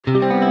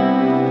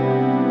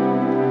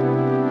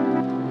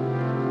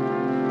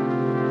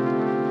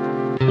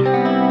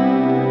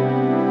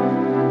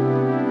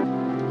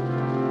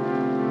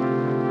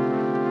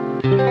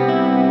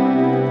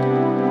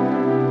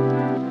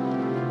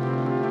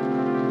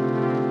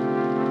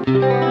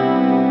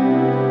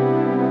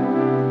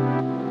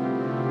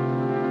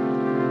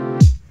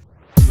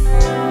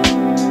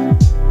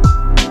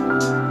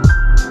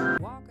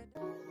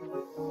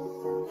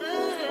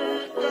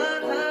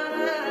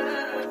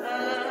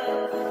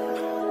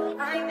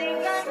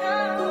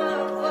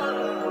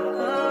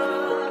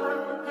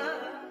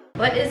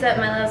What is up,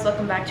 my loves?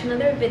 Welcome back to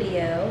another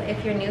video.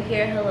 If you're new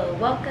here, hello,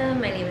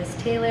 welcome. My name is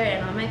Taylor,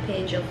 and on my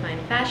page you'll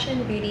find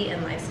fashion, beauty,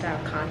 and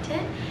lifestyle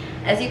content.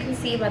 As you can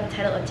see by the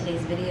title of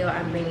today's video,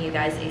 I'm bringing you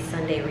guys a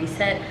Sunday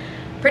reset.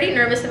 Pretty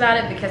nervous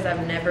about it because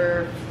I've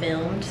never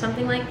filmed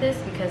something like this,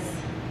 because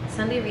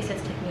Sunday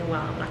resets take me a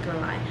while, I'm not gonna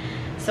lie.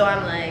 So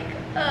I'm like,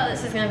 oh,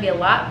 this is gonna be a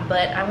lot,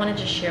 but I wanna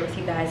just share with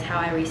you guys how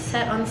I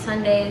reset on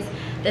Sundays.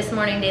 This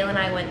morning, Dale and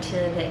I went to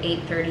the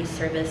 8:30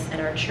 service at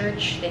our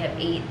church. They have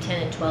 8,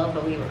 10, and 12,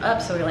 but we were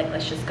up, so we were like,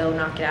 let's just go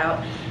knock it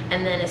out.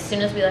 And then as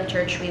soon as we left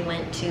church, we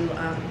went to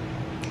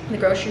the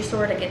grocery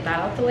store to get that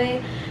out the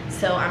way.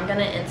 So I'm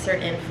gonna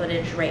insert in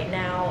footage right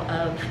now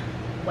of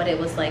what it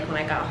was like when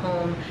I got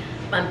home,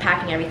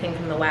 unpacking everything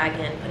from the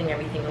wagon, putting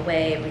everything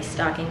away,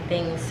 restocking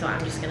things. So I'm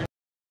just gonna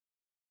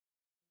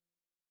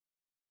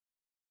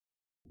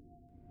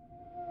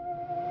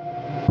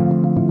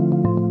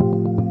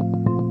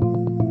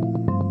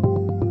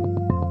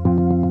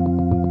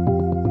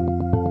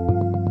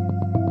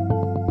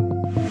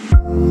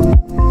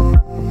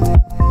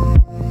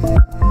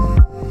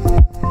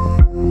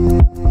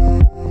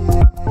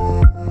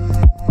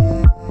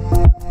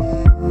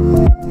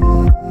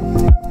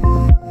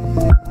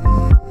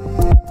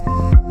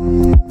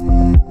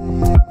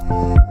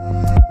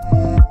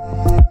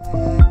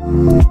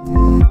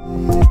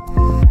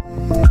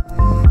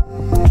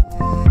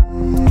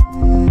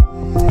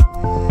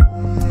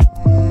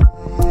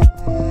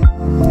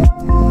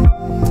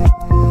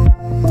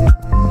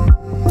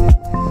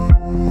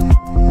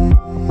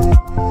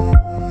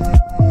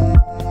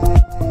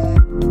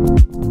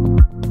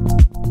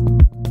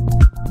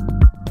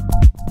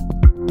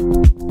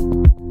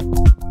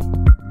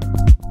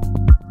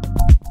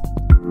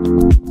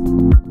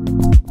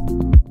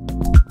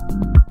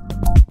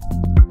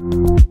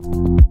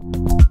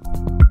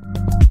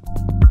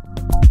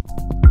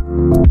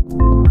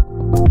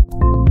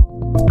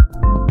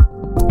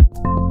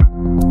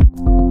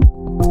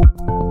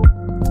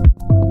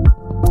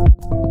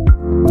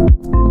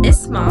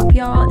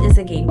is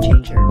a game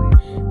changer.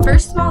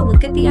 First of all,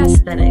 look at the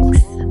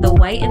aesthetics. The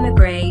white and the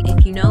gray.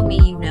 If you know me,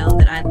 you know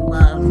that I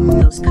love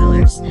those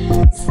colors.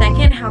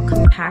 Second, how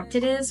compact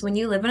it is. When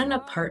you live in an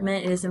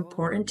apartment, it is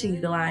important to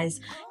utilize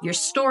your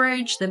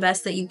storage the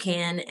best that you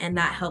can, and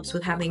that helps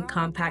with having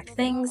compact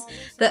things.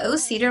 The O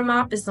Cedar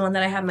mop is the one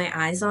that I have my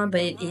eyes on,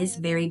 but it is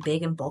very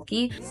big and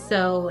bulky.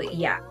 So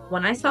yeah,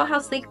 when I saw how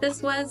sleek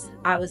this was,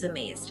 I was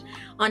amazed.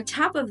 On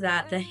top of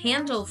that, the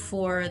handle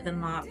for the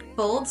mop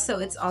folds, so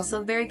it's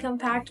also very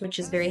compact, which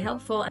is very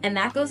helpful, and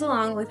that goes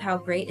along with how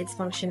great its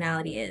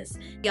functionality is.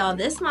 Y'all,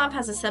 this mop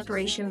has a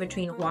separation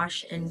between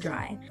wash and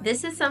dry.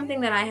 This is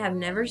something that I have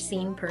never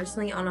seen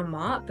personally on a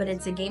mop, but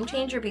it's a game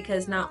changer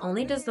because not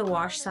only does the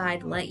wash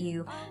side let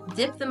you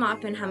dip the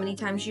mop in how many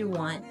times you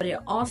want, but it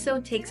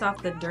also takes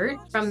off the dirt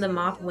from the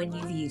mop when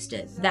you've used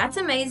it. That's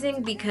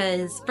amazing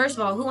because, first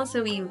of all, who wants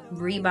to be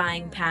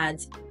rebuying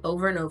pads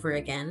over and over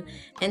again?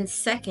 And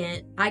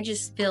second, I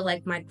just feel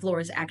like my floor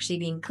is actually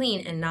being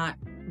clean and not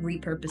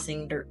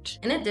repurposing dirt.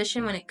 In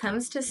addition, when it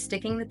comes to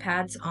sticking the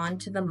pads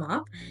onto the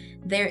mop,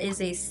 there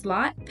is a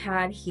slot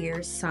pad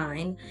here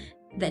sign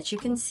that you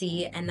can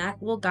see, and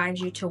that will guide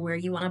you to where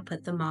you want to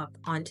put the mop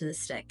onto the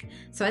stick.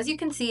 So as you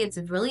can see, it's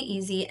really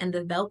easy, and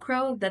the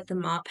Velcro that the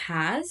mop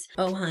has,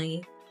 oh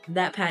honey,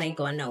 that pad ain't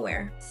going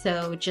nowhere.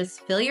 So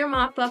just fill your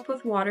mop up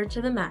with water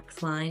to the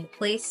max line,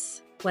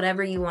 place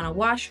whatever you want to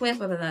wash with,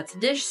 whether that's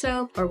dish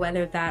soap or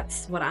whether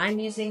that's what I'm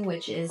using,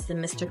 which is the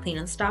Mr. Clean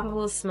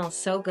Unstoppable. It smells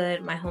so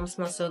good. My home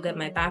smells so good.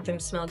 My bathroom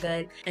smells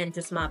good. And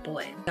just mop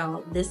away.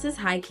 Y'all, this is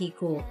high-key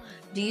cool.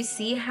 Do you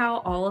see how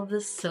all of the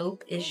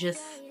soap is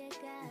just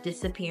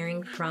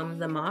disappearing from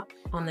the mop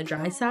on the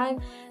dry side?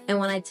 And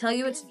when I tell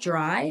you it's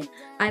dry,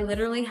 I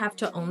literally have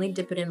to only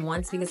dip it in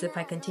once, because if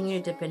I continue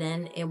to dip it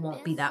in, it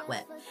won't be that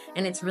wet.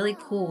 And it's really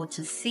cool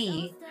to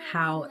see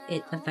how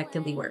it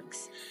effectively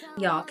works.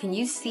 Y'all, can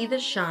you see the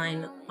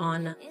shine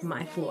on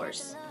my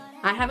floors?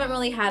 I haven't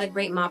really had a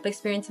great mop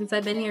experience since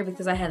I've been here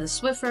because I had a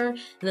Swiffer, and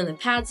then the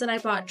pads that I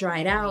bought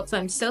dried out. So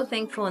I'm so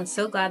thankful and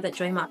so glad that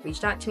Joy Mop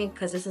reached out to me,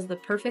 because this is the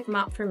perfect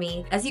mop for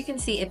me. As you can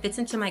see, it fits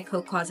into my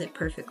coat closet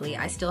perfectly.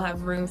 I still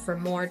have room for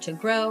more to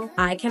grow.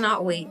 I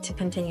cannot wait to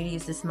continue to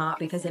use this mop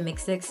because it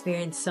makes the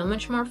experience so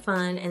much more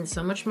fun and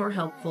so much more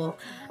helpful.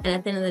 And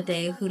at the end of the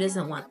day, who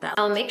doesn't want that?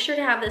 I'll make sure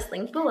to have this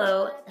link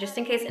below just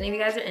in case any of you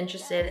guys are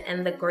interested.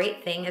 And the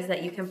great thing is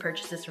that you can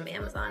purchase this from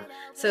Amazon.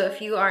 So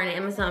if you are an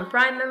Amazon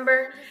Prime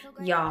member,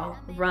 y'all,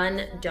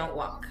 run, don't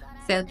walk.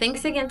 So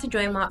thanks again to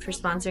JoyMop for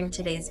sponsoring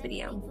today's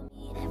video.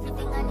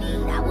 Everything I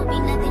need, I would be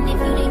nothing if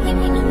you didn't give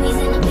me no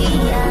reason to be.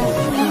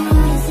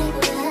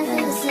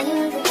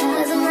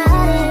 Cause I'm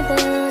riding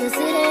through the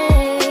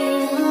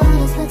city.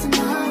 Let's put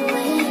tomorrow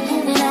away,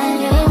 and I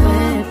ain't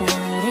worried about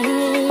it.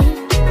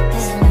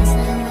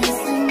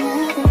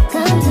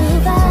 Come to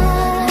buy.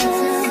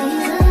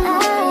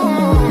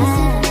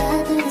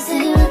 The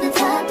city with the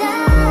top down.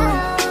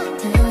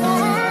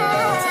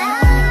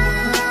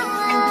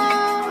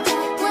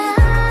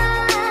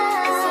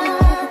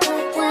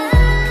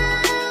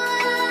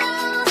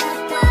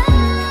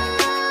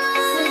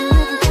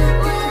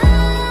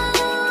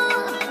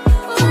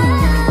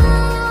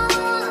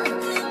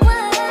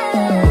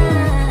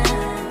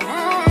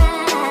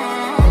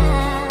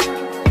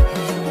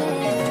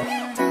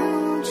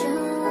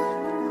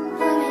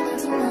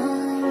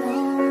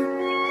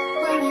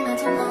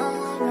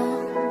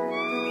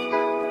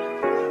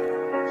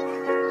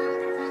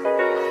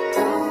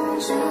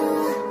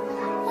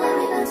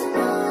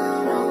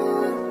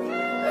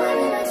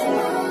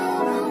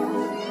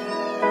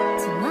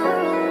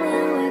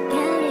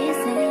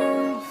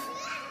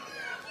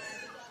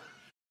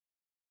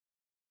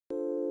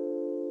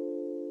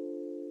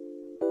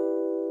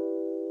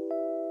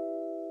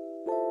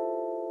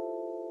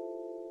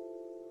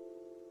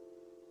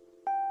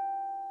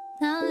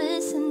 Now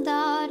listen,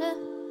 daughter,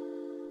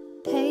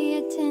 pay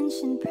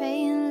attention,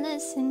 pray and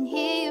listen,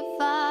 hear your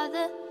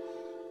father.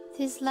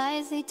 These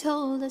lies they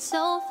told are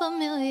so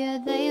familiar,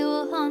 they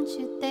will haunt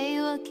you, they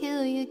will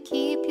kill you,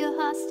 keep you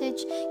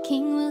hostage,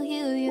 king will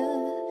heal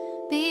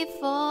you.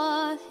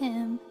 Before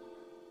him,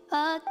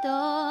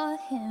 adore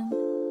him,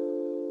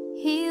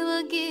 he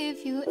will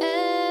give you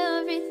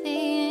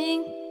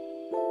everything.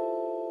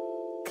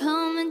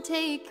 Come and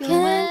take your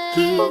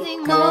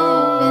wedding,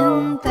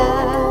 going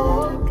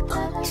back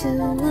to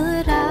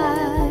what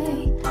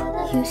I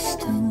used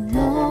to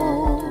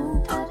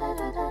know.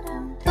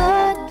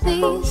 But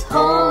please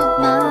hold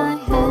my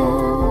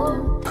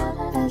hand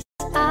as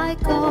I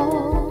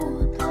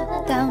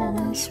go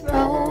down this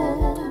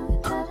road.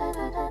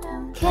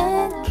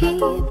 Can't keep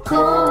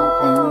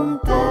going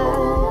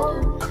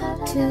back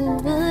to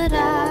what I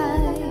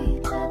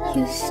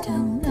used to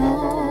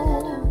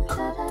know.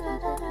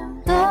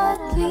 But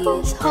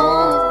please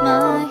hold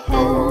my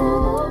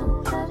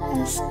hand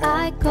as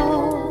I go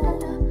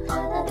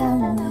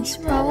down this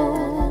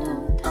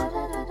road.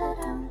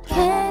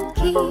 Can't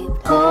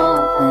keep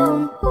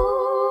going.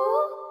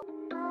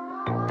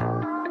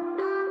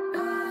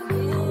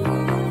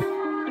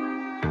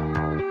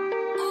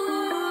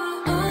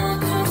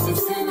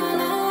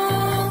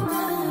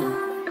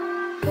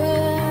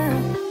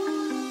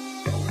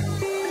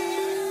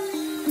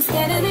 I'm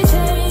scared of the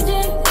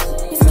changing,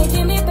 it's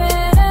making me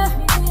better.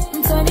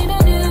 I'm turning a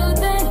new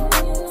thing,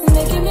 it's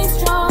making me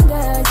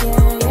stronger,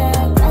 yeah,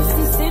 yeah.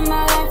 Christ in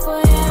my life, for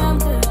yeah, I'm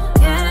good,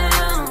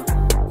 yeah.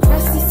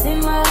 Christ in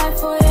my life,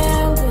 for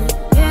yeah, I'm good,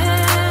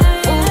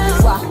 yeah.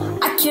 Ooh, wow,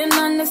 I can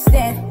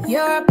understand,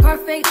 you're a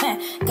perfect man.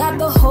 Got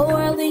the whole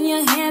world in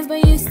your hands,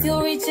 but you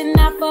still reaching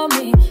out for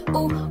me.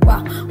 Ooh,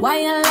 wow, why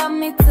you love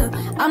me too?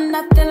 I'm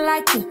nothing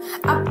like you.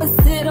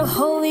 Opposite of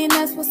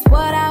holiness was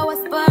what I was,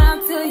 but I'm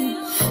to you.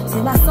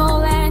 Till my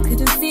soul and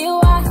couldn't see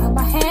why. Hold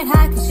my hand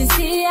high, cause you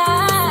see I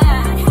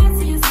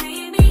till you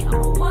see me.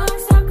 Oh,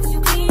 what's up, cause you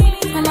clean me.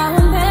 And now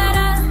I'm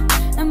better,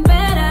 I'm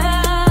better.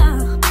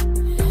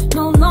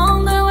 No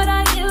longer what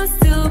I used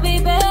to be,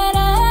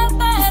 better,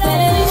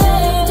 better.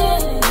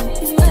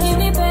 It's making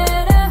me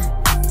better.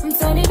 I'm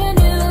turning a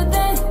new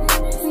thing.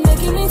 It's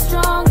making me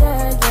stronger,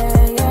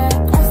 yeah, yeah.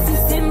 Christ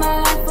is in my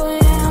life, oh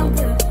yeah, I'm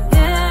good,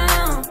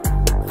 yeah.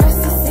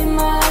 Christ is in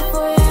my life, oh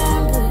yeah,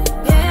 I'm good,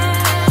 yeah.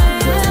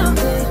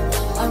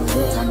 I'm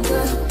good, I'm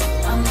good,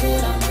 I'm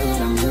good, I'm good,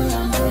 I'm good,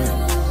 I'm good,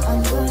 I'm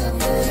good, I'm good, I'm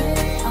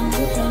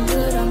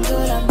good, I'm good, I'm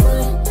good, I'm good,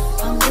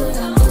 I'm good,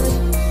 I'm good,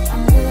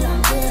 I'm good,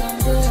 I'm good, I'm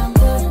good, I'm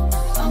good,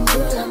 I'm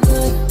good, I'm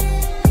good.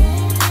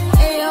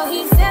 Hey yo,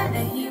 he said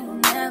that he will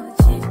never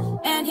change,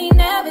 and he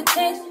never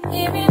changed.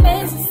 He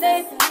remains the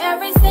same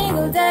every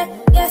single day.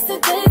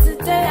 Yesterday,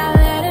 today, I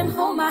let him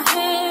hold my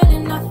hand,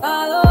 and I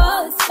follow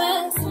all his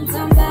plans.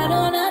 Sometimes I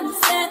don't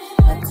understand,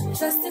 but to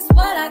trust is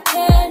what I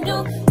can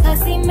do.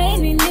 Cause he made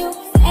me new,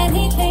 and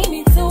he made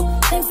me too.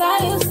 Things I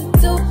used to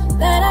do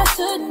that I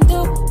shouldn't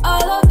do,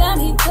 all of them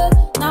he took.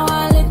 Now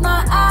I lift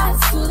my eyes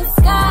to the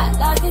sky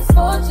like it's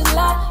 4th of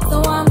July.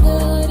 So I'm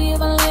good,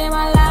 even live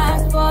my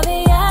life for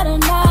the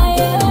Adonai.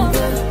 Yeah.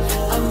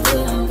 I'm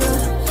good, I'm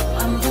good,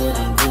 I'm good,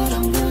 I'm good,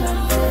 I'm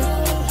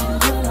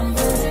good, I'm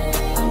good,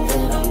 I'm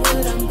good, I'm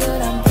good, I'm good, I'm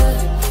good, I'm good,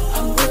 I'm good,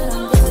 I'm good, I'm good,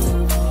 I'm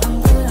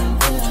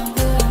good, I'm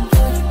good, I'm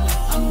good,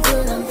 I'm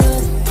good, I'm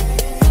good.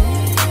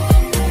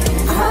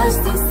 Hush,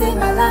 this in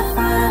my life,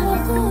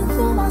 I'm going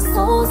through my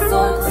soul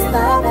source. This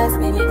love has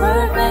made me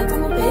perfect.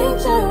 I'm a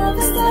picture of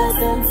the stars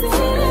and it's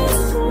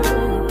true.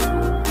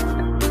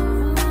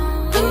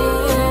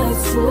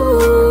 It's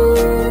true.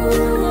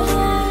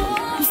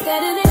 I'm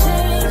scared of the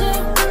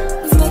changing,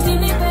 it's making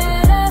me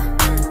better.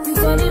 I'm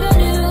turning a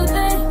new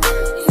thing,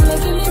 it's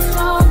making me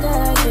stronger,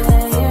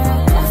 yeah,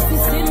 yeah. Christ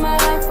is in my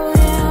life, oh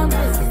yeah.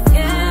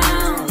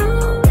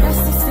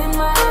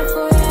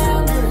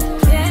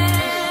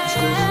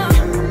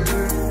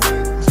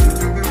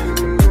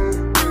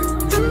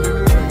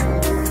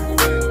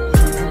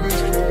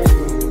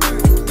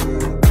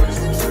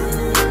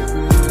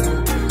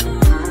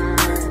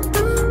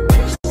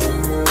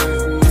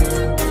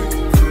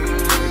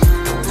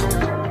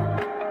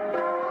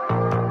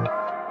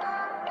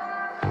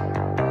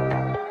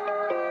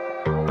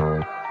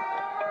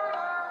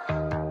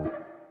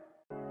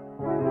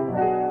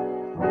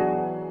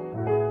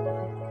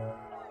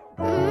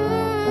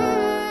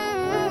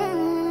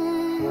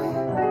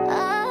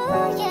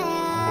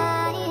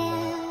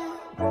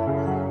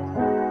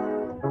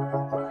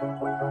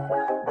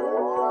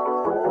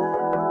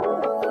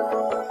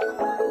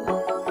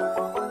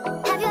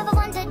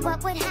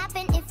 what would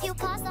happen if you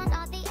paused on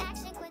all the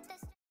action with the...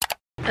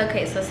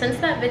 Okay, so since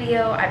that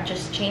video, I've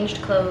just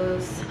changed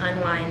clothes,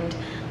 unwind,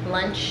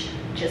 lunch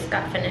just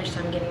got finished, so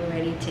I'm getting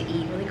ready to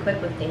eat really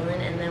quick with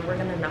Dalen, and then we're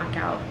gonna knock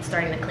out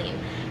starting to clean.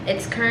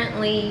 It's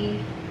currently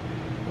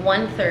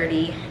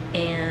 1:30,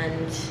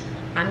 and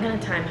I'm gonna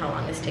time how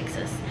long this takes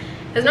us.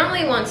 Because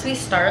normally once we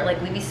start, like,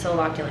 we'd be so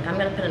locked in. Like, I'm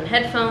gonna put in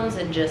headphones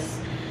and just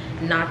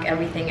knock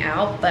everything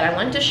out. But I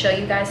wanted to show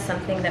you guys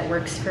something that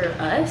works for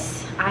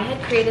us. I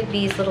had created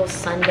these little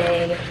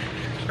Sunday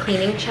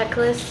cleaning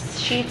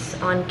checklist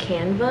sheets on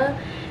Canva,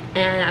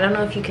 and I don't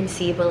know if you can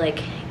see, but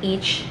like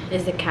each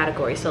is a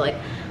category. So like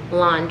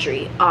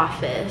laundry,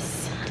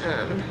 office,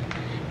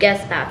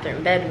 guest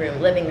bathroom,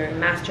 bedroom, living room,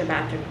 master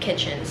bathroom,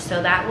 kitchen.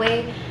 So that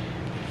way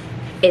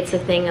it's a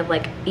thing of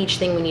like each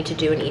thing we need to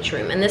do in each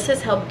room. And this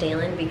has helped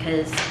Dalen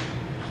because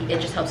it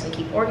just helps him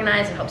keep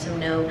organized. It helps him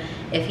know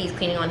if he's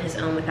cleaning on his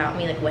own without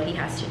me, like what he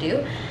has to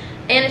do.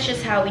 And it's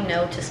just how we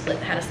know to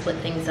how to split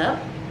things up.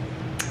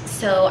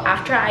 So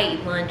after I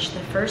eat lunch, the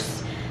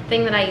first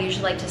thing that I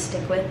usually like to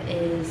stick with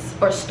is,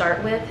 or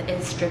start with,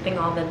 is stripping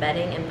all the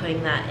bedding and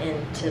putting that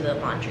into the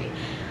laundry.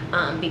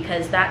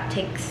 Because that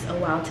takes a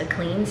while to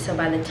clean. So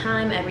by the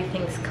time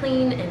everything's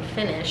clean and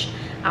finished,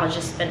 I'll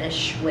just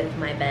finish with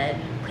my bed,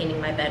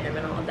 cleaning my bedroom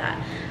and all of that.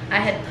 I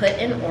had put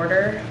in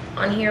order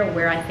on here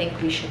where I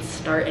think we should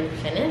start and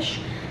finish.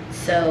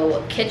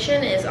 So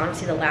kitchen is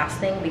honestly the last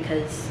thing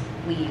because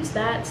we use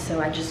that.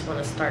 So I just want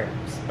to start,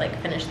 like,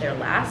 finish there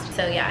last.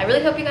 So yeah, I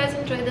really hope you guys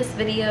enjoyed this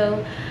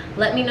video.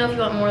 Let me know if you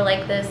want more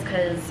like this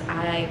because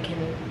I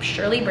can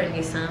surely bring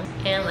you some.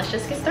 And let's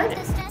just get started.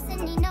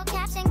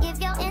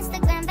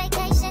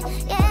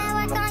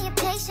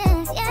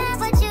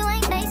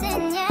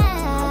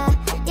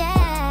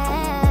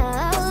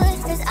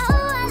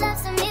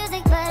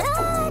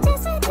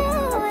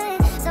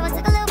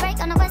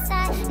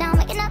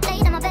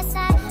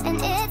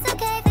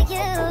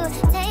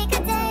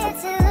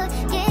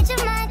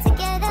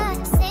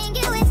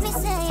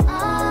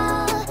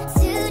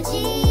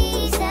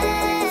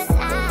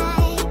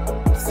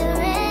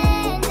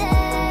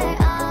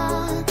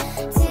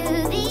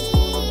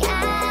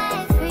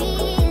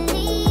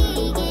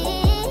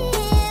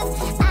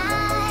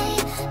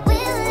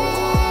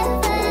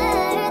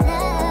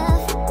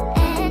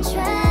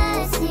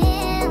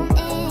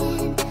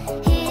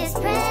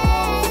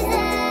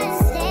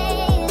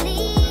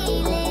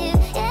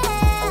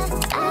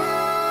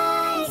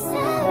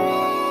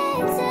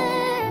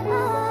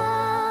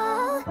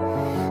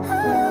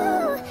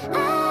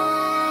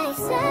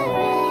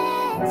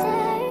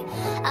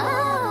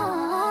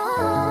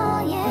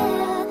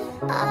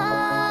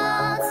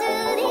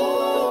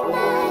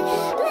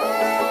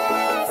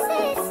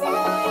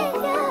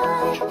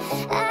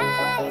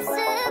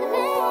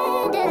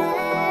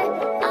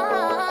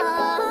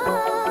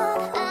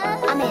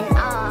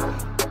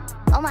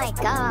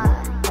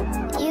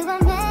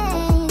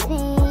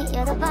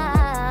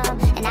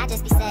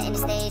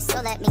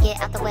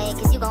 Out the way,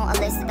 cause you gon'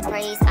 elicit the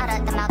praise out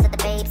of the mouth of the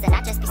babes, and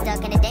I just be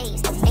stuck in a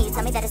daze. And you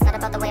tell me that it's not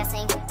about the way I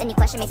sing, then you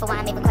question me for why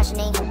I'm even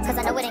questioning. Cause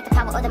I know it ain't the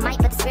power or the might,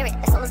 but the spirit.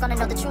 The soul is gonna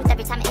know the truth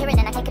every time I hear it,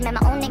 and I can't command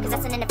my own name, cause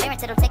that's an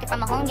interference. It'll take it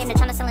from a home game. They're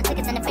trying to sell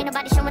tickets, and if ain't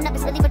nobody showing up,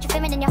 it's really what you're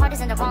fearing, and your heart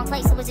is in the wrong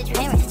place. Who is it you're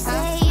hearing?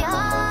 Say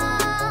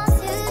all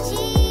to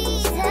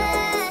Jesus,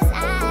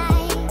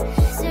 I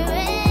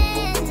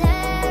surrender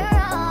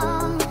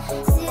all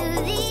to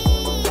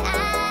thee,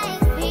 I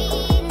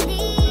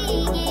freely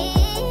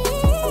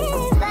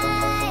give.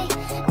 I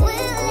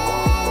will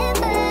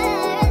ever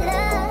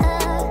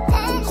love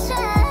and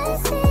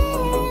trust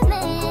him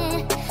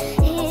in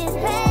his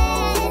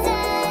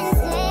presence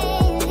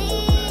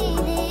daily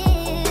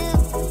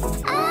live.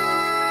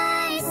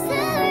 I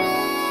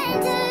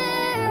surrender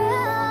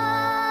all.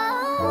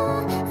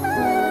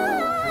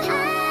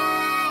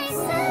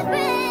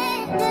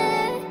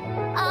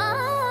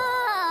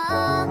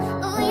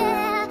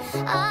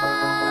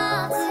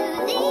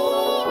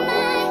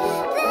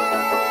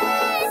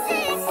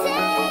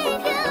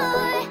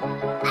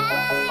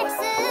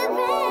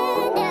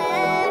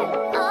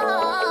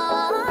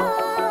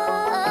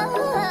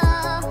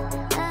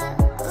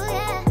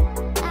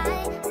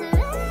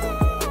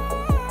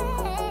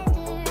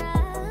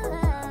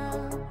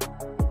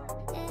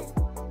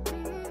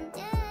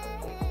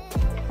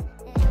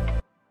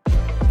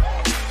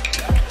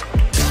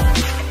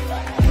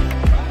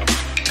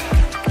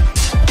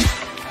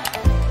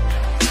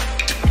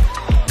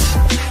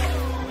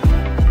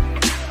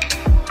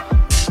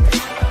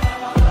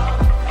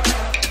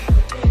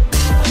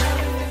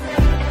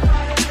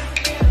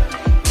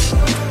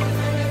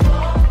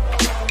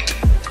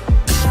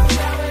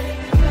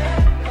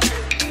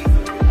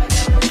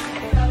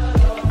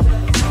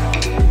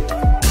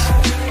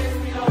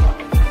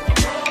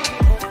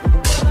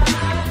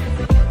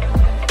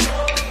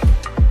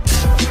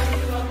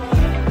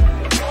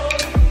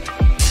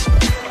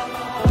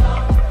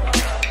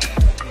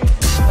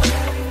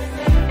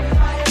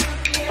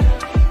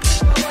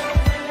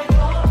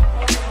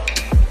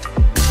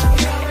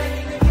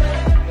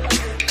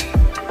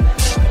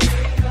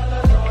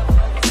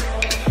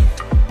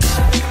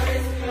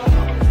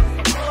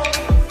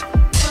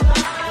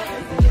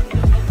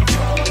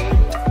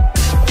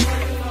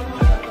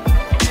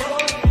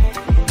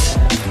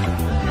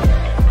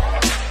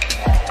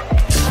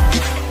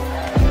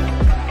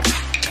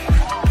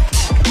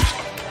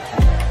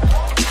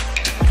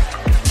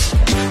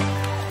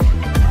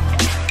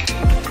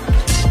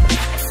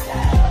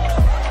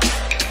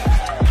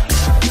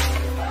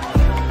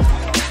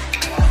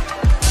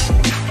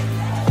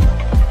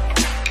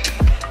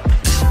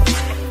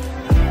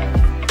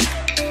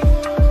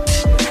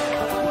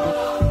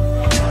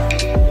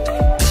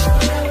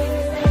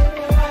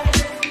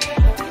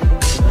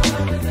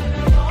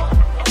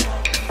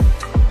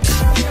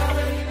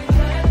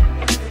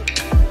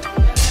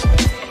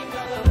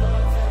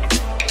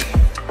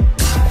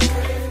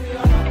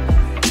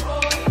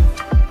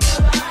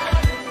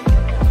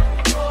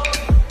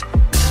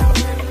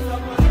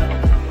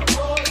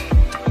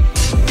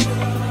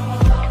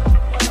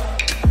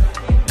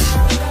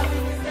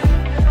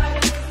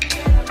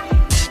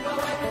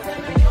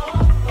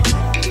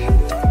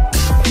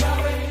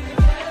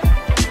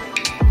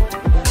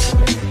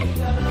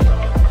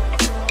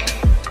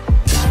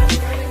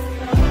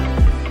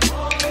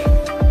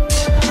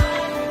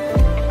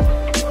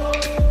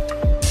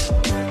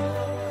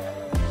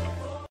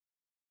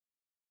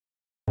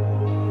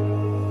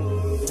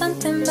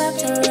 Something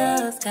about your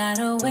love's got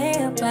a way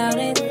about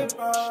it.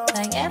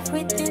 Like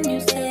everything you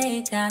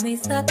say got me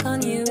stuck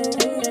on you.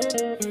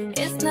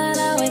 It's not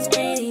always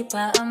pretty,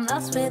 but I'm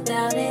lost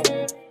without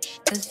it.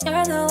 Cause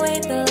you're the way,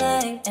 the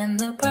light, and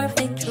the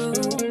perfect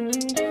truth.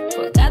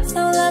 Forgot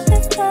to love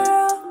this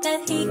girl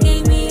that he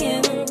gave me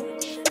you.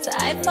 So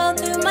I fall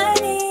to my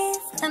knees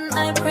and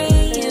I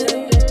pray you.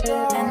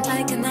 And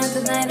I cannot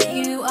deny that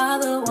you are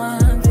the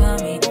one for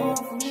me.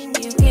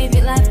 You gave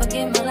your life, I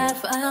gave my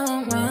life, I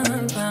won't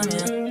run from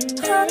you.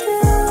 I'll do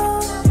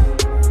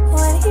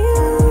what you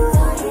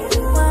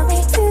want me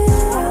to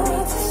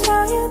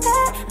show you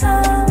that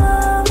I'm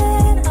all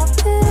in. I'll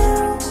do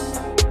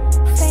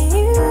for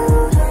you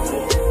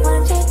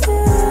want you to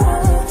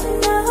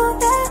know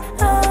that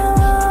I'm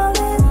all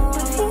in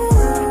with you.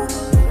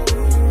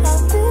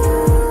 I'll do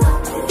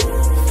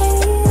for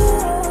you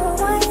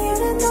want you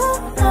to know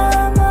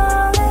I'm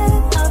all in.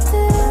 I'll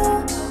do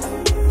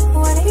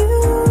what you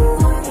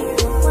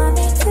want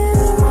me to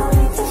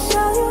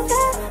show you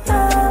that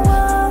I'm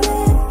all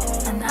in.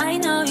 And I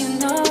know you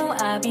know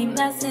I be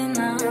messing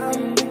up,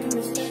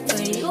 but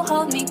you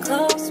hold me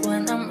close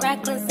when I'm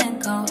reckless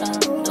and cold. I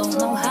don't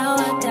know how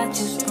I got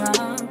you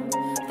strong.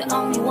 The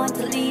only one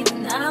to lead,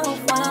 and I will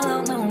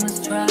follow, no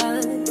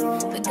mistrust.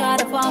 The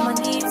God of all my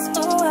needs.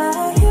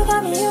 Oh, you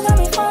got me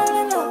falling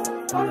in love.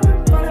 So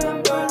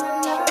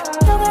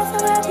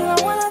bad you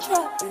don't wanna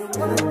trust. You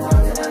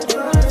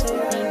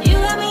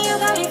got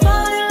me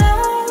falling in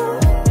love.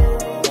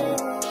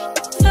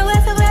 So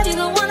bad you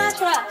don't wanna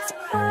trust.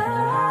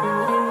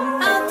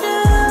 I'll do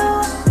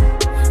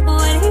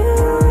what you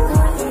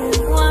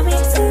want me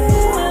to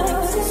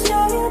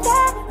show you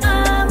that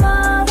I'm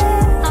all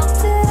in. I'll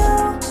do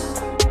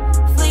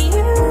for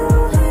you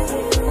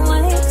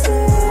want you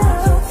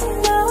to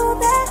know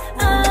that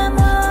I'm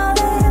all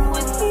in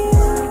with you.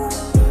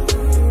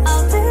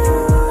 I'll do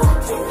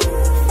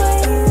for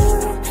you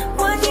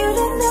want you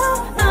to know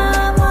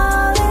I'm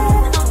all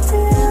in. I'll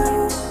do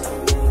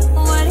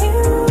what you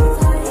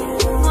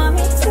want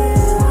me to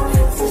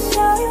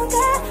show you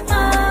that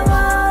I'm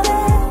all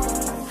in.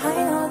 I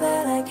know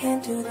that I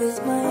can't do this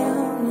my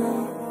own, no.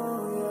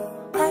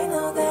 I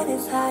know that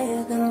it's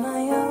higher than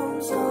my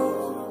own soul.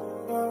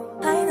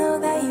 I know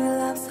that your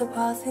love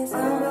surpasses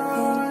all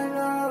pain.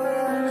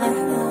 I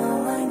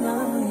know,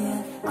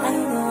 yeah. I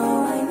know,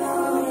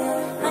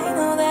 yeah. I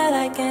know that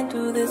I can't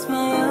do this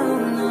my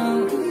own,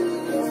 no.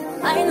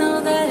 I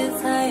know that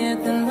it's higher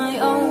than my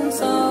own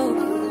soul.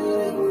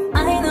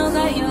 I know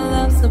that your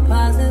love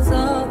surpasses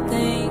all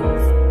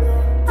things.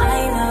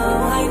 I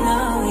know,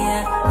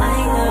 yeah. I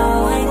know,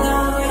 yeah.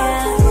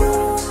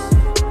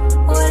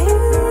 What you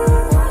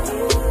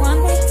want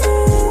me to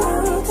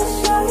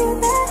show you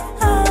that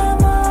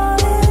I'm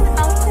all in.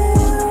 I'll do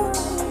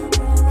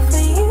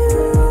for you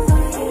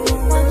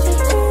want you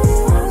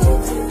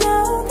to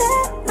know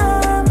that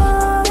I'm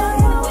all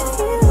in with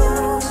you.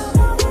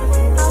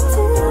 I'll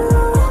do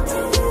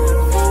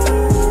for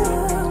you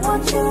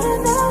want you to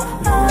know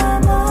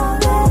I'm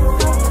all in.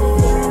 I'll do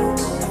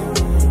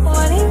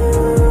what you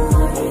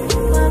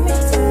want me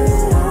to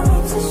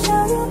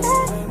show you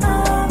that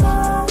I'm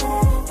all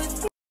in with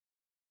you.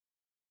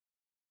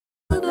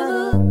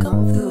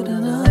 Come through the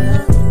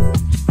night.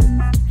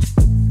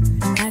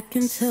 I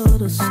can tell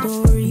the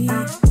story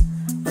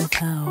of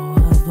how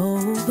I've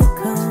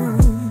overcome.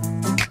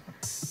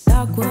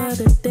 Dark were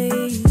the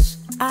days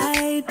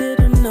I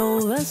didn't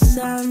know the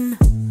sun.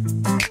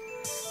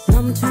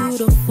 Numb to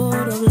the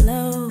thought of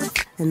love,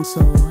 and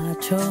so I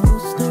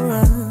chose to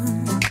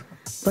run.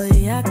 But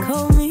yeah,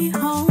 call me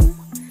home,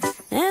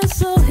 and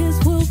so his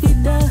will be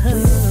done.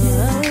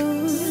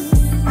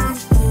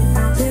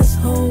 There's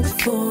hope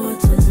for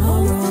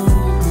tomorrow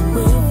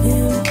with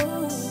him.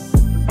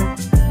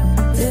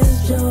 There's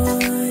joy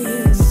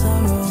in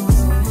sorrow.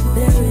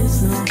 There is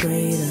no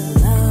greater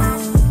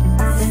love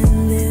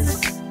than this.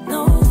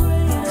 No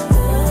greater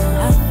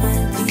love. I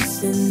find peace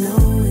in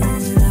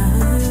knowing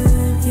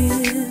I'm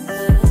here.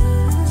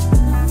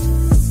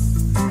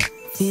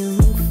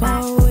 Feeling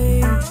far away,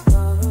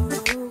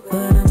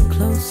 but I'm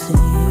close to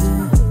you.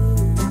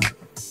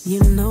 You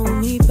know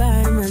me by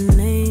my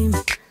name,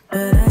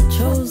 but I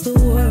chose the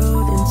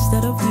world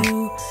instead of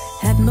you.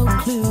 Had no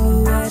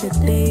clue why the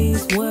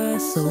days were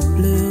so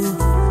blue.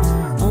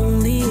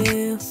 Only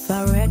if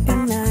I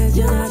recognize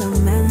you're not a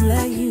man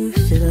like you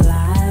should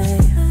lie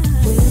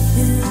with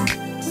him.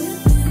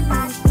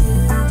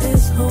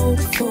 There's hope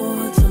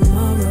for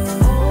tomorrow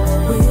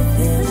with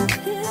him.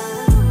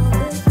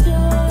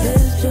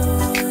 There's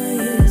joy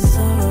in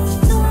sorrow.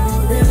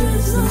 There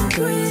is no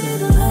greater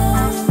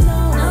love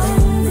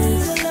than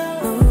this.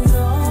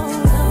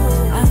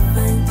 I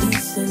find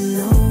peace in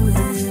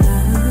knowing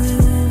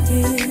I'm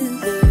here.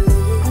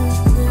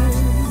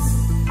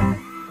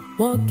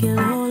 Walking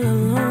all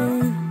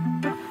alone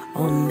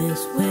on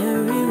this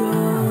weary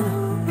road.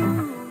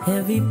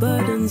 Heavy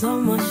burdens on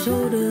my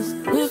shoulders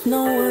with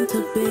no one to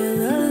bear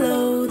the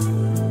load.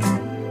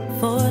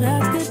 Thought I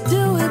could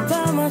do it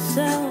by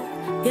myself,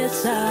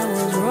 guess I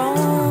was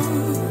wrong.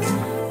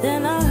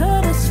 Then I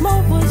heard a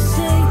small voice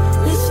say,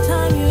 this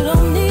time you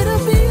don't need to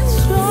be strong.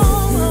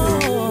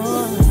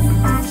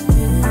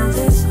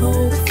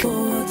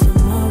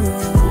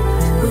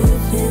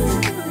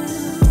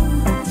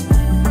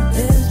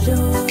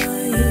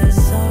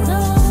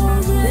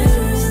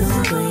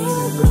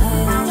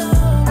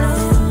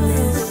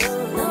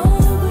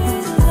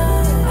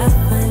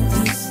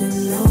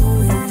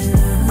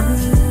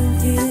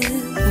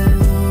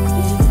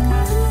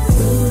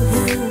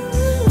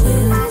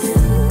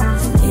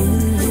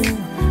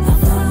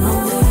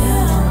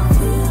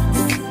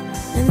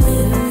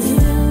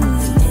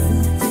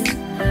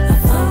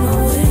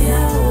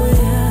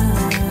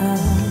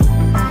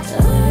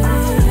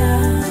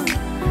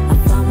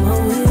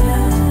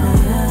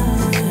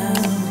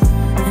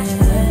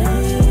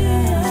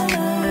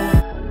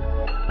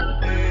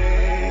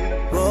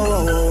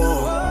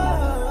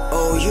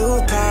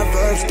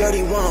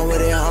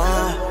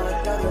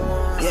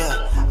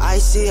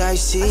 I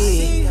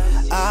see.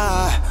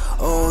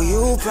 Oh,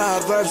 you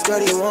Proverbs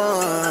 31.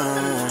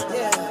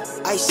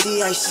 I see.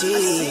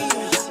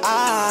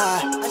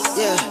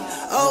 Yeah.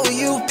 Oh,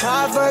 you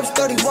Proverbs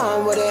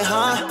 31 with it,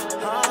 huh?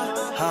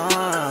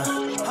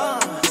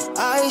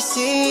 I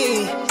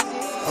see.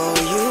 Oh,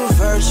 you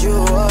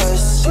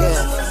virtuous,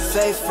 yeah.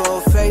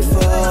 Faithful,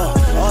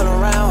 all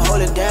around,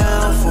 hold it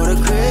down for the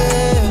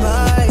crib.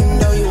 I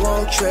know you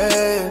won't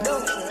trip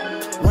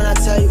when I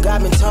tell you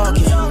God been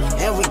talking,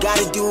 and we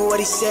gotta do what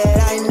he said.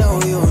 I know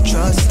you'll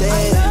trust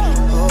it.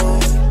 Oh,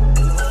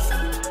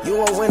 you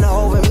a winner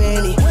over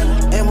many,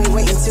 and we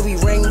wait until we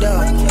ringed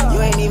up.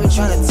 You ain't even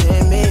tryna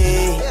tempt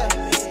me.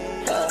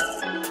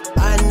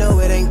 I know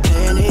it ain't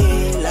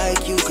penny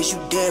like you, cause you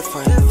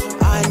different.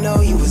 I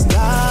know you was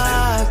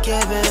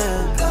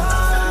God-given.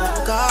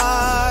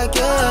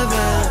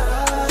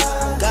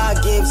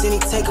 God gives and he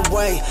take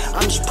away.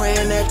 I'm just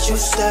praying that you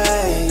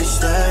stay.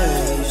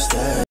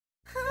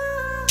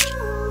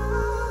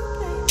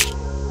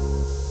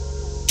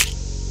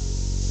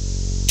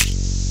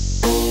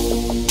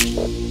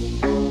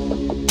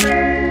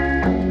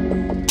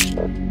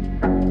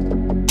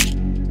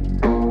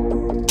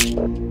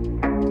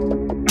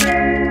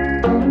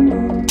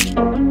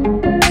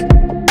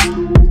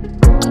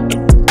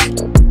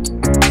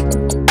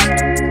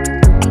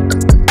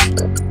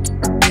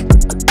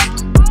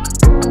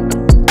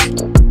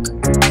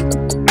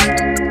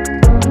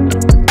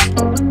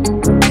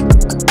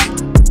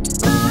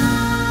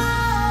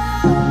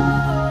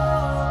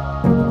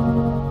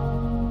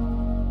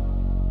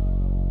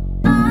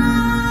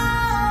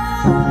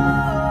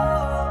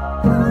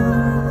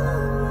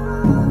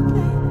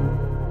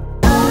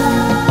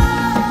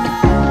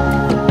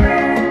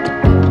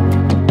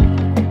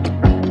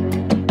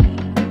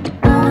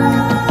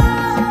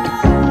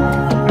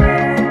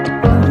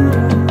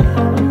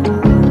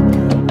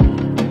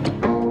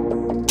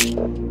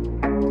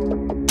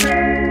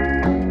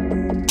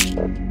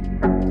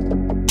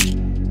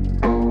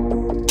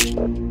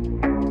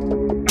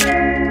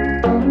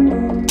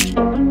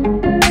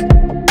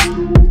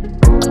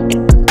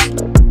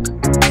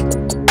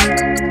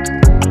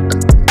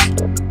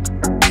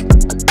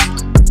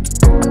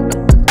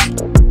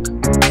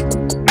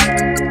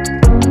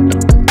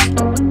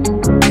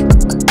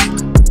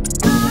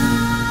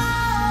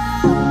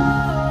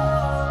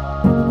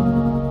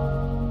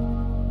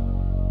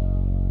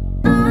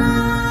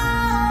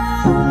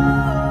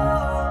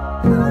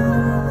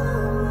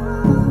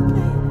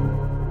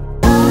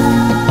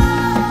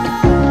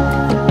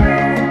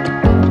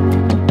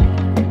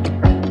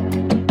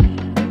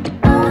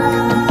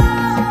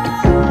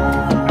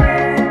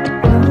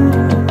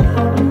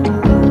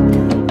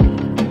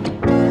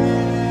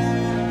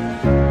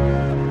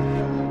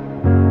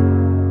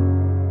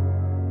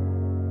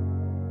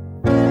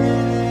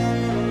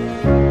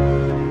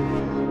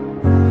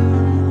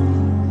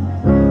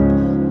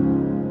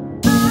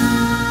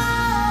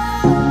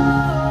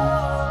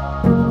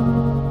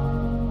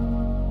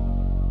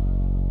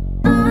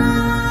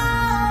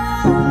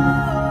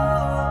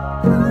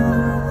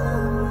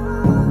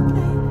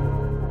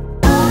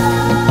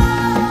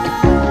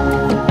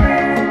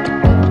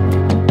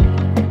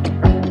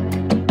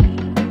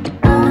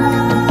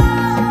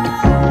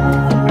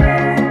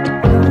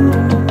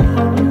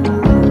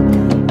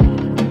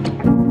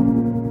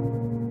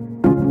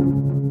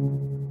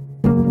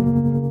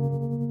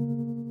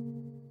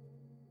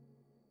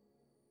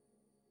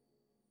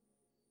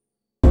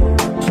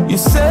 You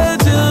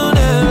said you'll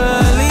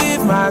never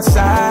leave my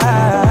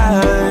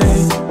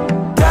side.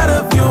 Got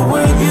up your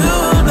word,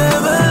 you'll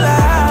never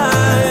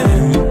lie.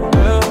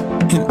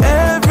 In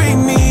every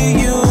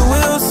need you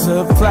will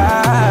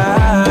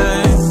supply.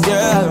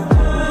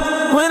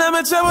 Yeah. When I'm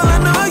in trouble, I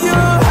know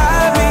you'll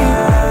hide me.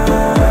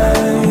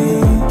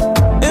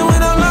 And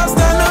when I'm lost,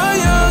 I know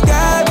you'll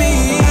guide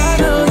me. I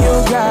know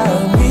you'll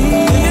guide me.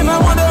 And if I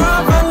wander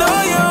off, I know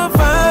you'll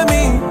find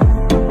me.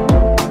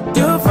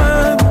 You'll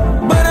find me.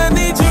 But I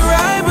need you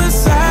right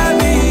beside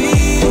me.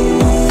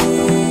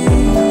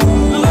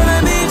 Lord, I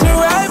need you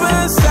right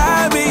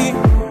beside me.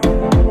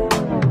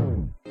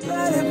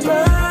 Let it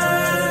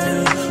burn,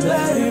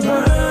 let it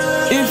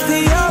burn. If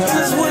the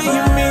altar's where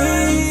you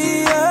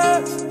meet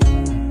us,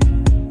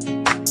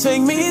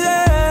 take me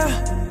there,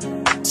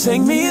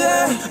 take me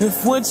there.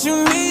 If what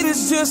you need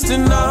is just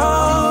an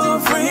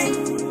offering,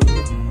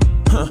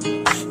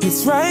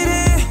 it's right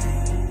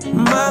here.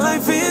 My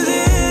life is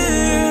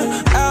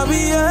here. I'll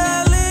be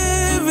a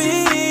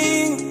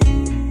living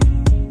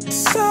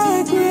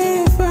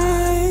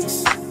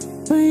sacrifice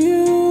for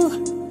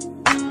you.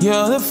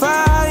 You're the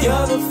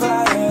fire,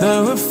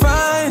 the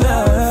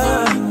refiner.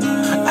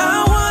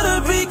 I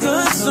wanna be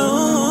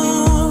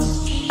consumed.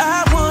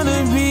 I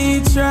wanna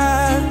be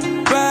tried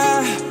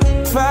by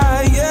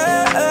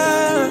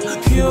fire,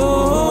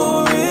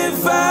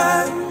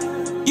 purified.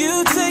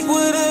 You take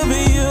whatever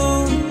you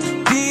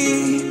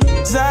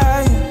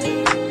desire.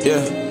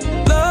 Yeah.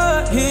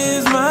 Lord,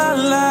 here's my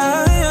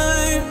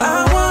life. I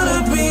wanna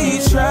be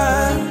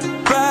tried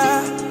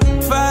by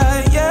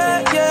fire,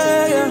 yeah,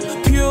 yeah.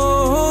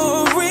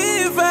 Purified.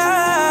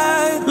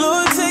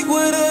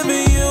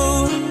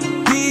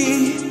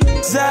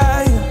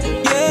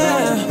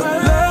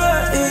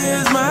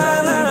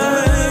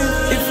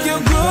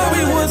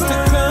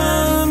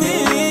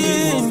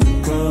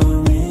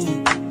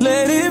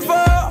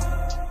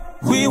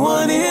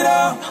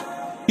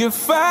 the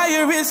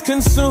fire is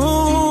consuming.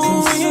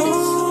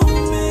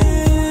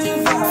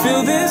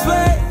 Fill this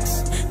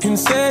place and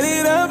set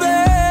it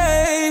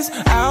ablaze.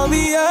 I'll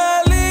be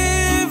a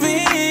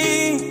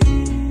living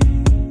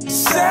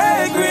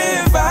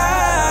sacrifice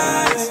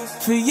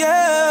for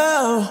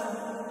you.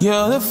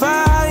 You're the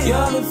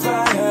fire,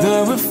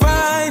 the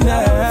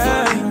refiner.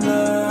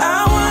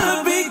 I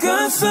wanna be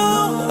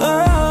consumed.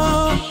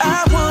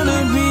 I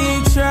wanna be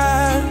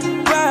tried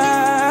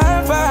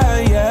by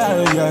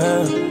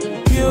fire,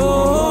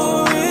 purified.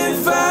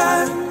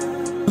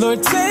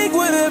 Lord, take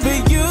whatever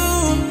you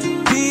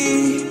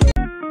need.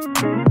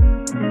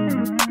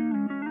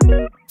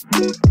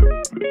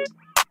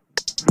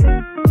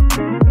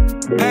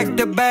 Pack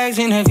the bags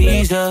in a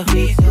visa.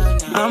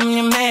 I'm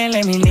your man,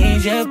 let me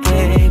lead you,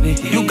 baby.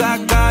 You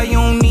got God, you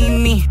don't need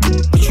me,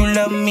 but you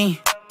love me.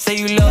 Say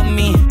you love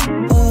me.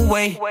 Ooh,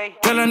 wait,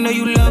 girl, I know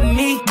you love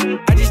me.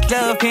 I just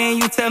love hearing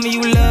you tell me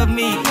you love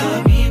me.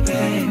 Love me,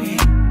 baby.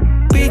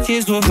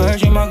 Bitches with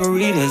virgin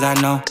margaritas, I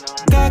know.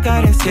 God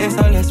got his head,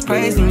 so let's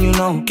praise him, you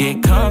know.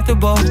 Get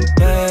comfortable,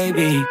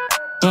 baby.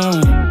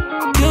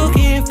 You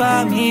can't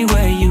find me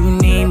where you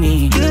need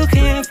me. You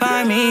can't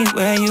find me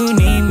where you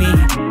need me.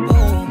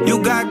 You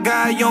got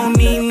God, you don't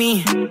need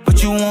me,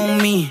 but you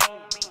want me.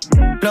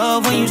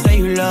 Love when you say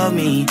you love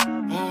me.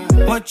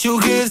 What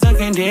you get is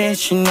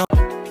unconditional.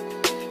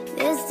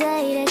 This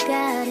day that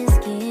God is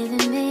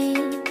giving me,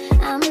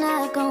 I'm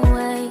not gonna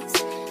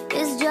waste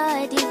this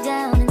joy deep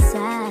down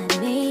inside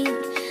me.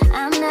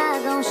 I'm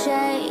not gonna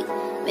shake.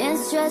 Been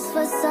stressed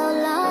for so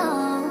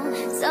long,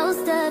 so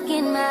stuck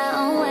in my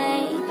own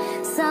way.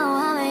 So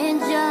I'ma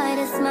enjoy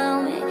this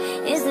moment.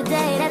 It's the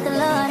day that the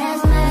Lord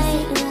has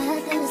made.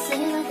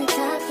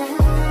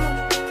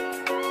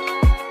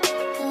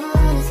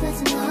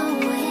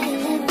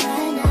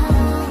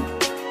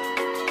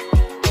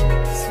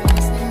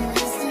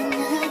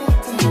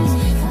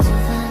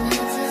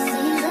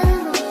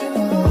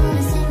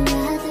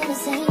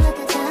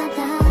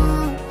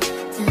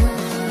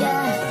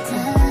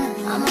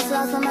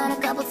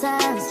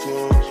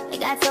 It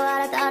got so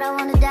hot I thought I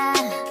wanna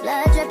die.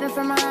 Blood dripping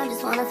from my arm,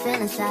 just wanna feel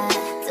inside.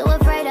 Too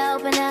afraid to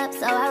open up,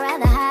 so I'd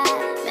rather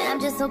hide. Man, I'm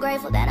just so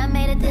grateful that I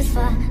made it this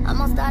far.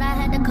 Almost thought I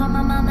had to call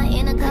my mama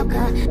in a cup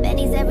car.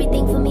 Betty's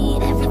everything for me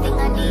and everything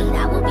I need.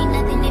 I would be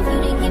nothing if you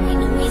didn't give me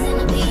no reason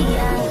to be.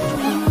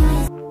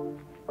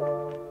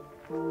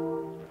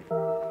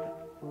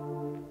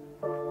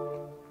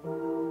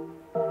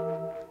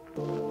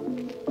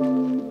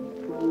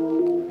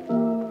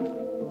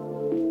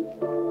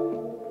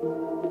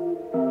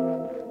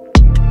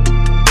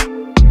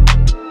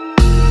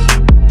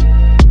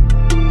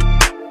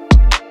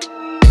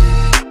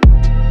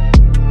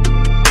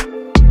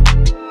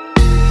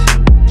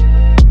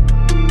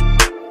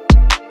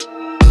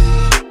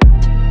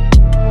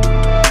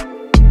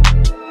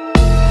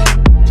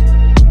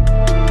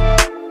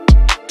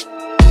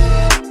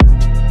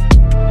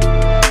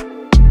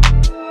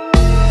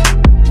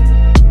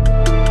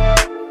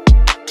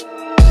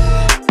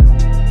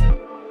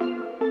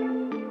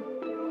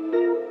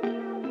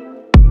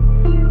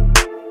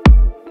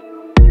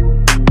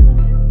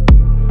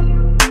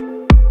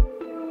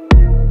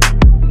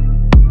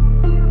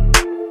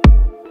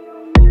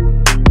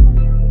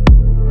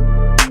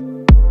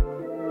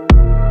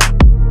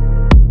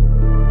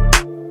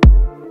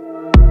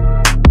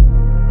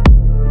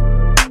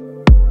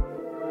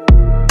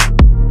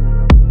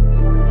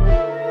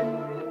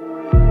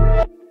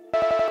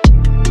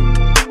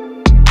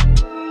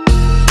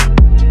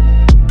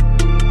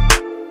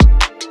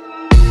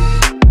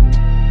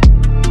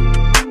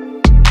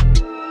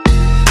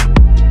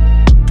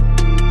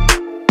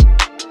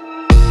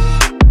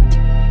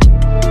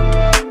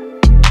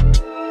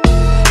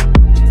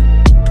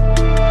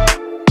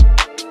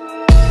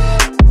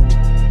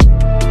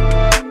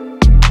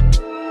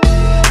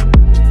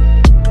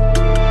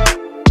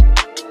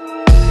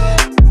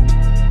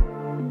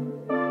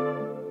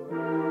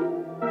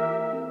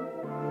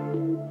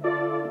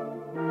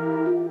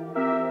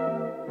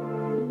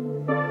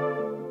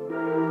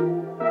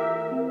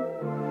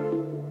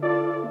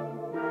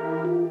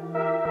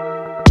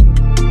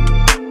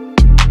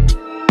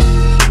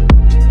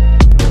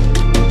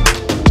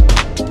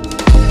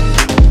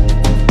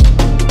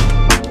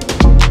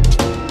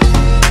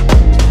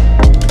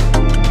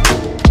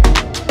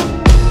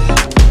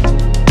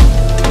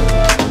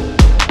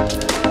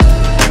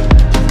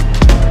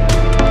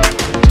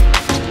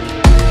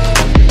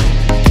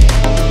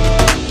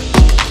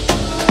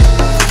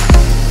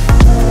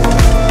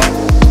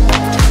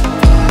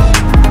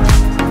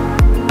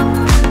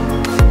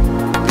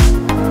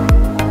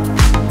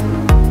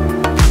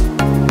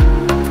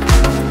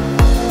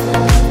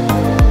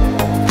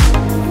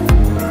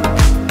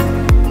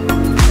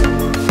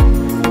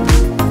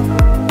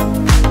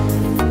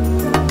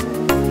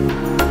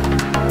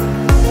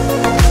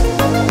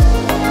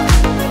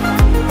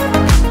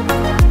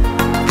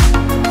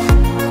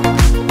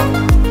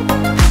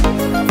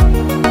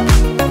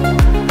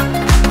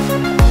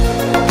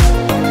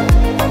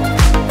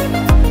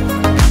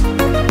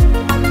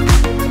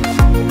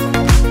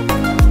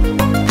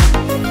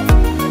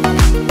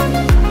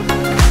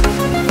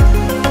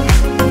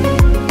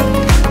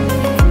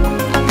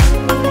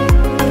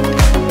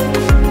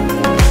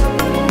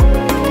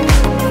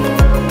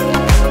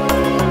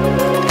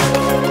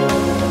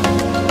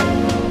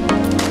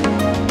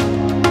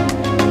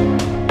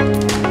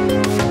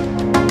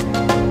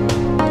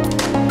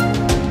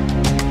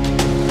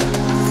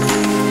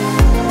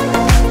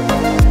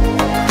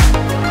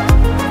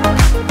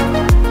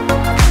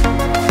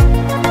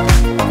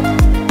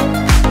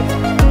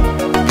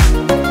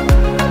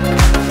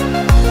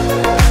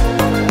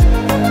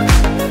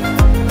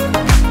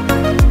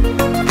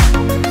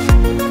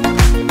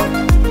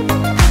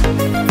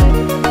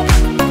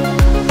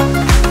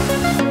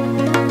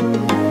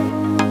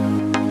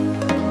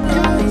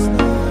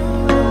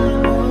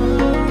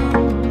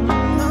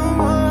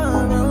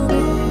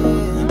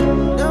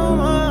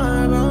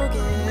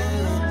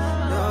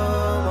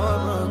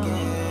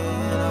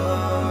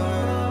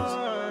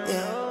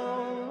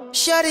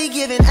 Shawty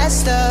giving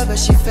Esther, but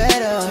she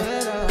fed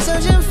up.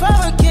 Searching for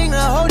a king to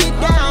hold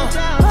it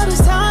down. All this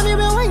time you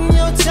been waiting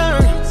your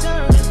turn.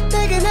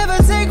 They can never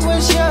take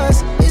what's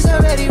yours. It's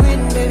already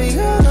written, baby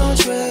girl, don't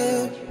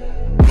trip.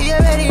 You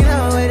already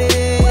know what it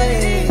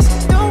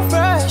is. Don't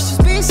rush,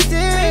 just be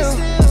still.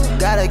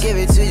 Gotta give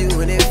it to you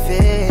when it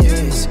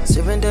fits.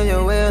 Surrender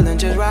your will and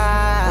just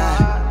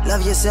ride.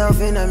 Love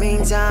yourself in the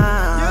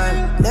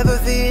meantime. Never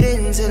feed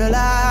into the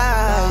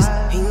lies.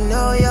 You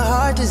know your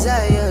heart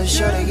desires.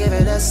 Shorty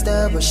giving that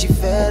stuff, but she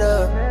fed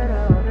up.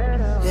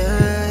 Yeah,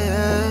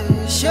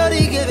 yeah.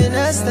 Shorty giving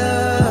that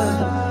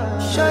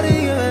stuff. Shorty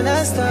giving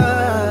that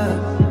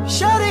stuff.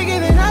 Shorty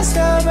giving that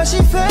stuff, but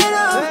she fed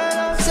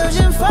up.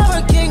 Searching for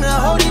a king to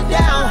hold it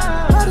down.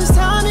 All this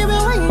time you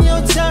been waiting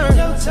your turn.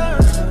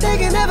 They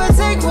can never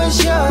take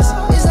what's yours.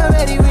 It's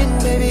already written,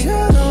 baby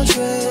girl, don't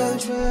trip.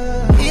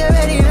 You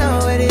already know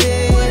what it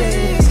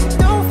is.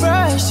 Don't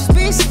rush, just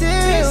be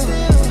still.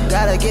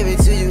 Gotta give it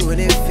to you when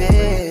it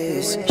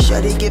fits.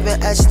 Shawty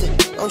giving Esther.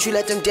 Don't you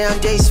let them down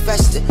days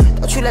fester.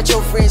 Don't you let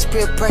your friends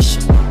peer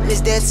pressure. When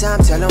it's their time,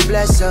 tell them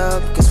bless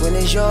up. Cause when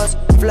it's yours,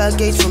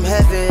 floodgates from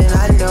heaven.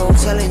 I know,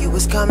 telling you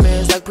it's coming.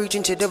 It's like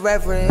preaching to the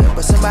reverend.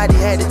 But somebody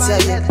had to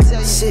tell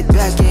you. Sit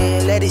back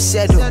and let it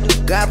settle.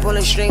 God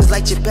pulling strings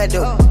like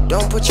Geppetto.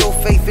 Don't put your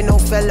faith in no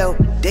fellow.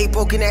 They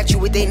poking at you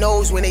with their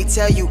nose when they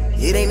tell you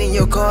it ain't in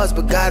your cause,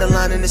 but God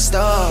aligning the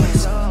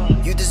stars.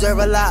 You deserve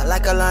a lot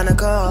like a line of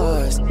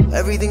cars.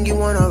 Everything you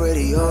want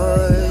already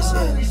yours,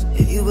 yeah.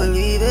 If you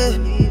believe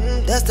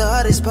it, that's the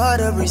hardest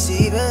part of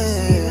receiving.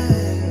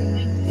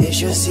 It's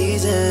your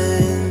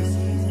season,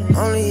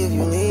 only if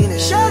you lean it.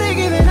 Shawty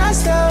giving that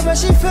stuff, but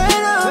she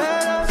fed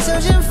up.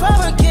 Searching for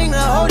a king to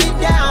hold it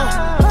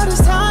down. All this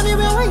time you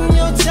been waiting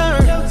your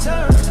turn.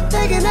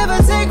 They can never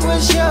take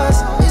what's yours.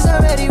 It's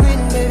already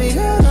written, baby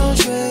girl, don't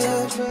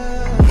trip.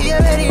 You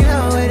already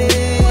know what it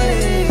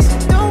is.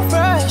 Don't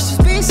rush,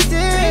 just be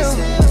still.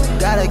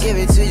 Gotta give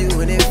it to you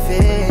when it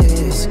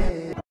fits.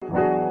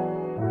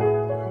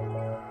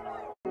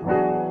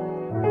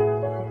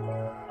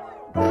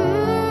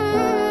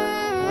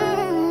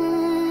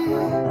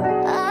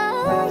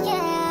 Oh,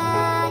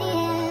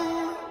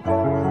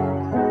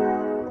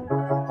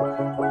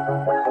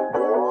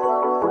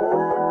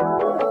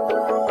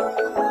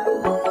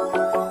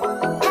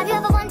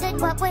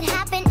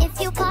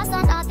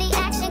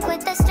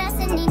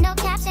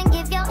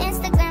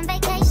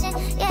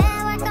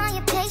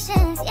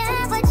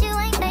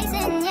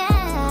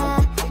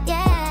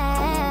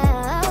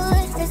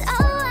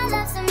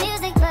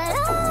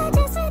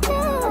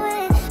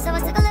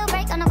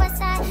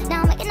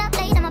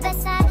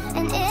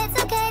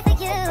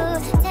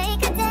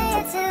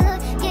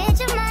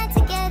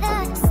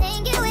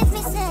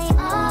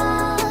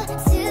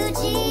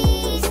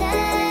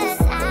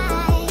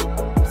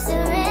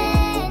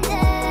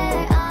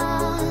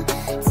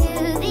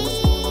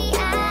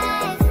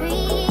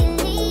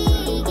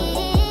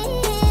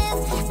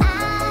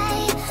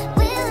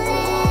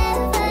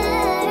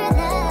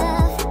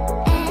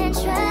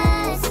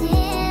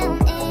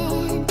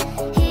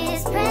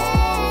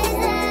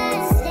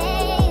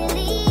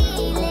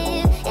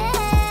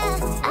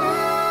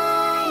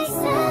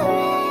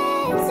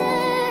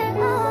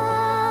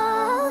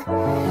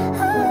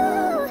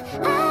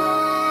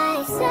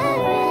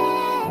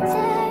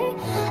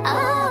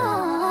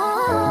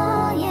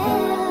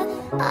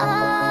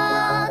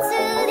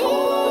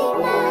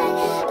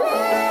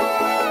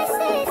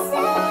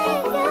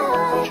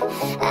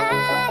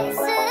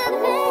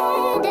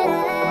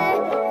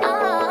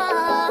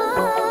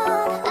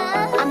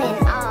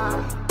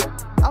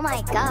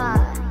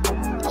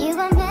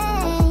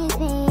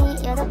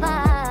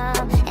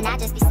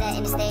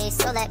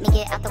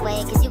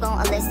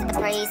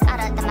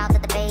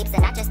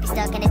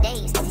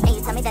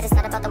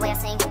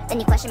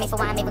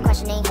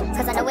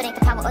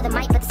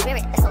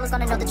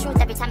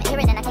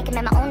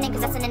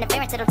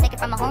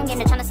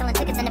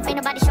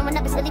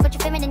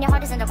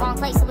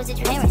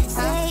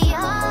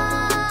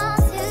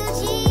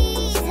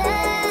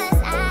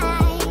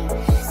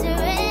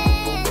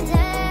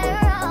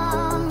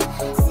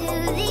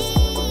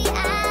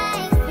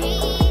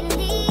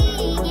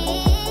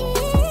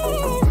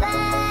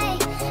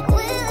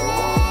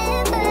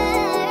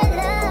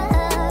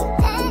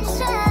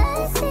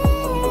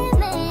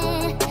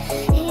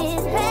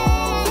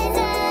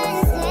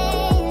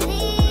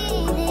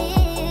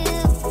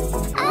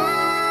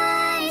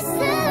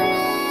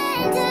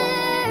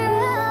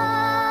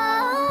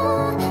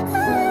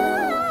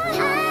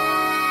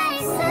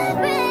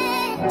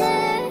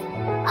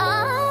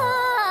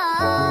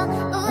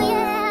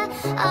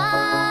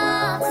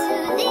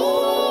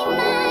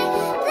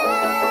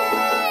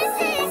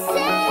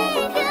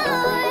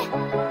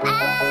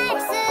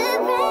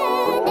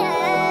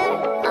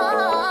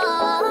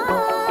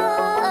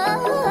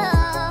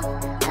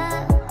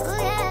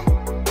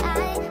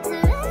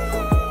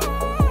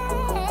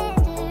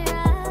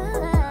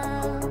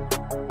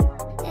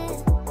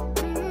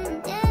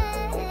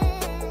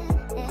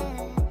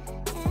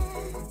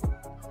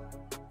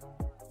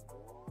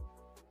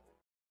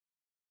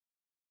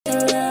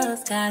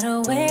 got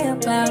a way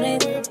about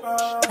it.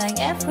 Like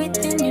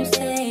everything you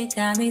say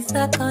got me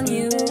stuck on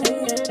you.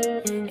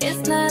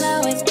 It's not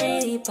always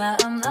pretty,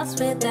 but I'm lost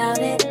without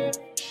it.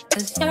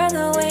 Cause you're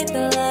the way,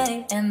 the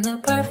light, and the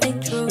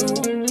perfect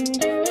truth.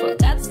 For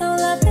God so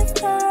loved this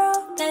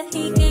girl that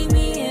he gave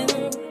me you.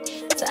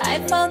 So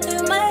I fall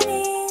to my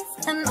knees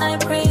and I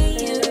pray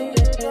you.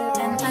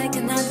 And I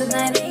cannot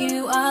deny that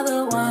you are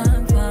the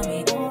one for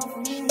me.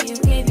 You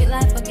gave your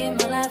life, I give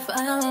my life,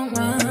 I won't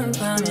run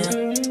from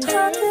you.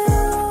 I'll do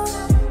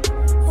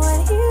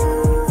what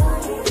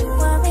you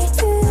want me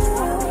to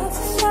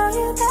show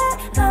you that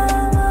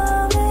I'm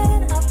all in.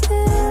 I'll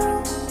do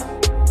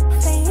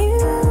for you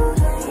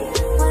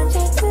what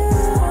you do.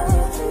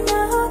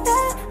 Know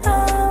that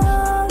I'm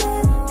all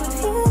in with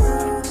you.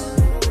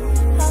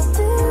 I'll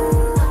do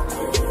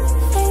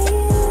for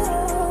you.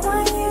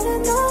 Want you to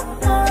know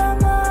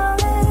I'm all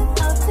in.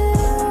 I'll do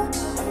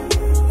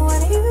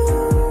what you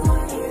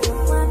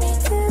want me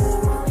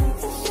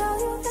to show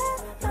you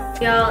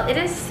that. Y'all, it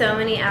is so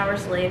many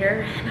hours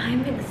later and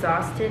I'm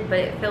exhausted, but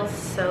it feels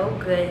so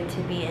good to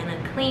be in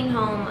a clean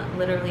home,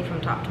 literally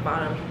from top to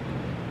bottom,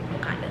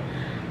 kind of.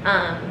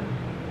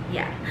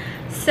 Yeah.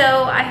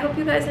 So I hope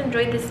you guys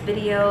enjoyed this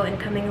video and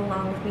coming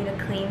along with me to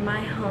clean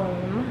my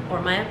home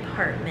or my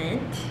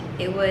apartment.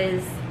 It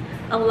was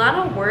a lot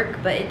of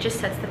work, but it just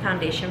sets the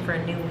foundation for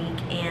a new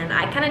week. And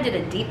I kind of did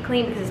a deep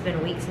clean because it's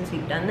been weeks since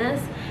we've done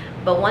this.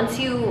 But once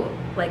you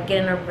like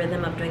get in a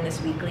rhythm of doing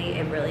this weekly,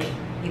 it really,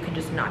 you can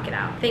just knock it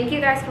out. Thank you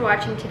guys for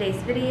watching today's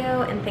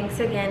video, and thanks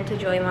again to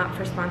Joy Mop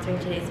for sponsoring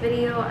today's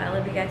video. I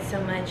love you guys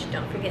so much.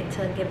 Don't forget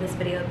to give this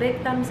video a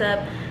big thumbs up,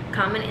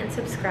 comment and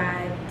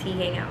subscribe.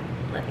 T-gang out.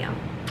 Love y'all.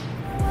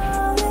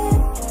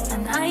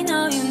 And I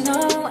know you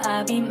know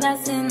I be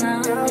messing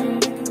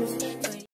up.